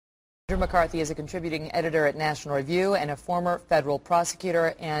Andrew McCarthy is a contributing editor at National Review and a former federal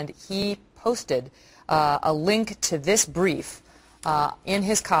prosecutor, and he posted a link to this brief in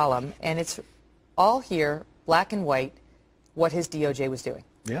his column, and it's all here, black and white, what his DOJ was doing.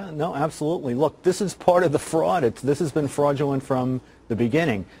 Yeah, no, absolutely. Look, this is part of the fraud. This has been fraudulent from the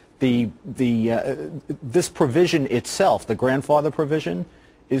beginning. This provision itself, the grandfather provision,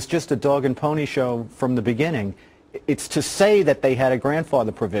 is just a dog and pony show from the beginning. It's to say that they had a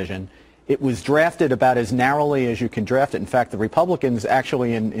grandfather provision. It was drafted about as narrowly as you can draft it. In fact, the Republicans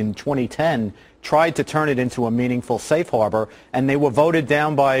actually in 2010 tried to turn it into a meaningful safe harbor, and they were voted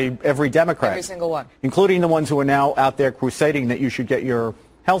down by every Democrat. Every single one. Including the ones who are now out there crusading that you should get your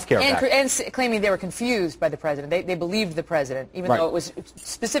health care back. And claiming they were confused by the president. They believed the president, even though it was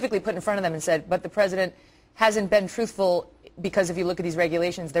specifically put in front of them and said, but the president hasn't been truthful, because if you look at these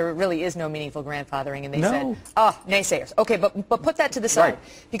regulations, there really is no meaningful grandfathering. And they said, naysayers. Okay, but put that to the side,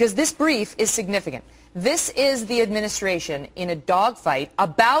 because this brief is significant. This is the administration in a dogfight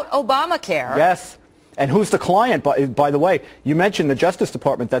about Obamacare. Yes. And who's the client, by the way? You mentioned the Justice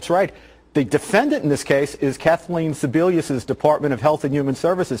Department. That's right. The defendant in this case is Kathleen Sebelius's Department of Health and Human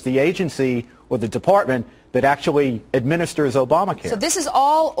Services, the agency or the department that actually administers Obamacare. So this is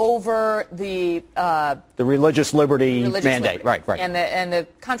all over the religious liberty mandate, right? And the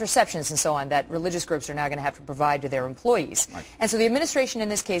contraceptions and so on that religious groups are now going to have to provide to their employees. Right. And so the administration in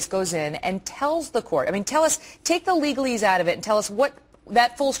this case goes in and tells the court. I mean, take the legalese out of it and tell us what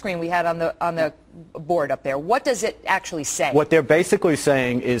that full screen we had on the board up there. What does it actually say? What they're basically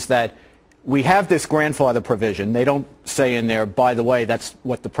saying is that we have this grandfather provision. They don't say in there, by the way, that's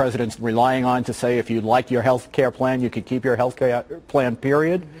what the president's relying on to say if you like your health care plan, you could keep your health care plan,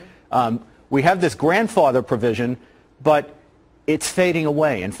 period. Mm-hmm. We have this grandfather provision, but it's fading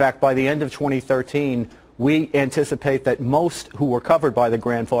away. In fact, by the end of 2013, we anticipate that most who were covered by the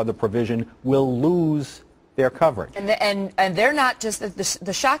grandfather provision will lose their coverage. And they're not just,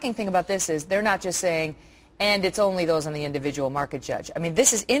 the shocking thing about this is they're not just saying, and it's only those on the individual market, Judge. I mean,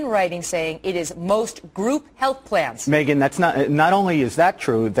 this is in writing saying it is most group health plans. Megan, that's not only is that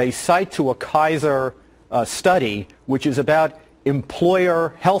true, they cite to a Kaiser study which is about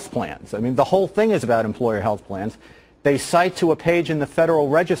employer health plans. I mean, the whole thing is about employer health plans. They cite to a page in the Federal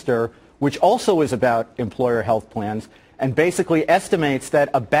Register which also is about employer health plans and basically estimates that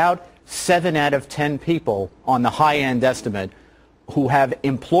about 7 out of 10 people on the high-end estimate who have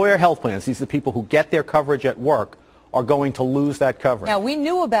employer health plans, these are the people who get their coverage at work, are going to lose that coverage. Now, we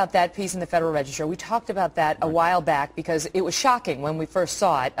knew about that piece in the Federal Register. We talked about that a while back because it was shocking when we first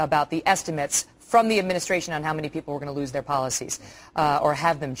saw it about the estimates from the administration on how many people were going to lose their policies or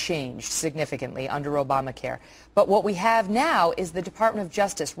have them changed significantly under Obamacare. But what we have now is the Department of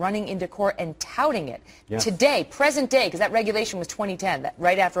Justice running into court and touting it today, present day, because that regulation was 2010,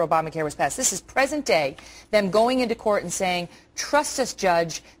 right after Obamacare was passed. This is present day, them going into court and saying, trust us,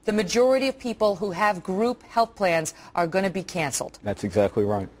 Judge, the majority of people who have group health plans are going to be canceled. That's exactly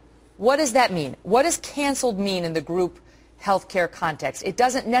right. What does that mean? What does canceled mean in the group health care context? It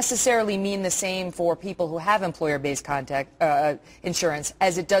doesn't necessarily mean the same for people who have employer-based insurance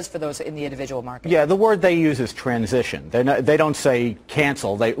as it does for those in the individual market. Yeah, the word they use is transition. They don't say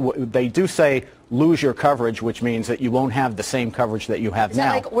cancel. They do say lose your coverage, which means that you won't have the same coverage that you have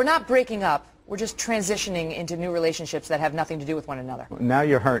now. Like we're not breaking up. We're just transitioning into new relationships that have nothing to do with one another. Now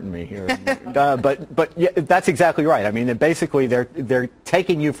you're hurting me here. But yeah, that's exactly right. I mean, basically they're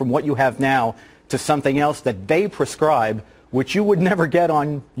taking you from what you have now to something else that they prescribe, which you would never get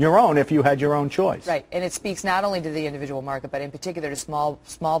on your own if you had your own choice. Right, and it speaks not only to the individual market, but in particular to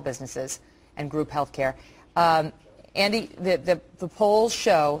small businesses and group health care. Andy, the polls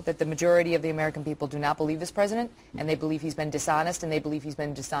show that the majority of the American people do not believe this president, and they believe he's been dishonest, and they believe he's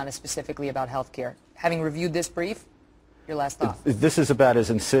been dishonest specifically about health care. Having reviewed this brief, your last thought? This is about as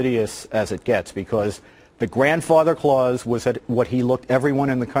insidious as it gets, because the grandfather clause was what he looked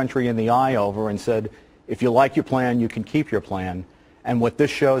everyone in the country in the eye over and said, if you like your plan, you can keep your plan. And what this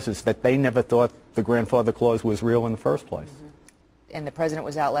shows is that they never thought the grandfather clause was real in the first place. Mm-hmm. And the president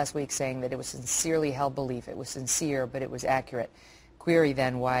was out last week saying that it was sincerely held belief. It was sincere, but it was accurate. Query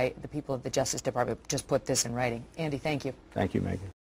then why the people of the Justice Department just put this in writing. Andy, thank you. Thank you, Megan.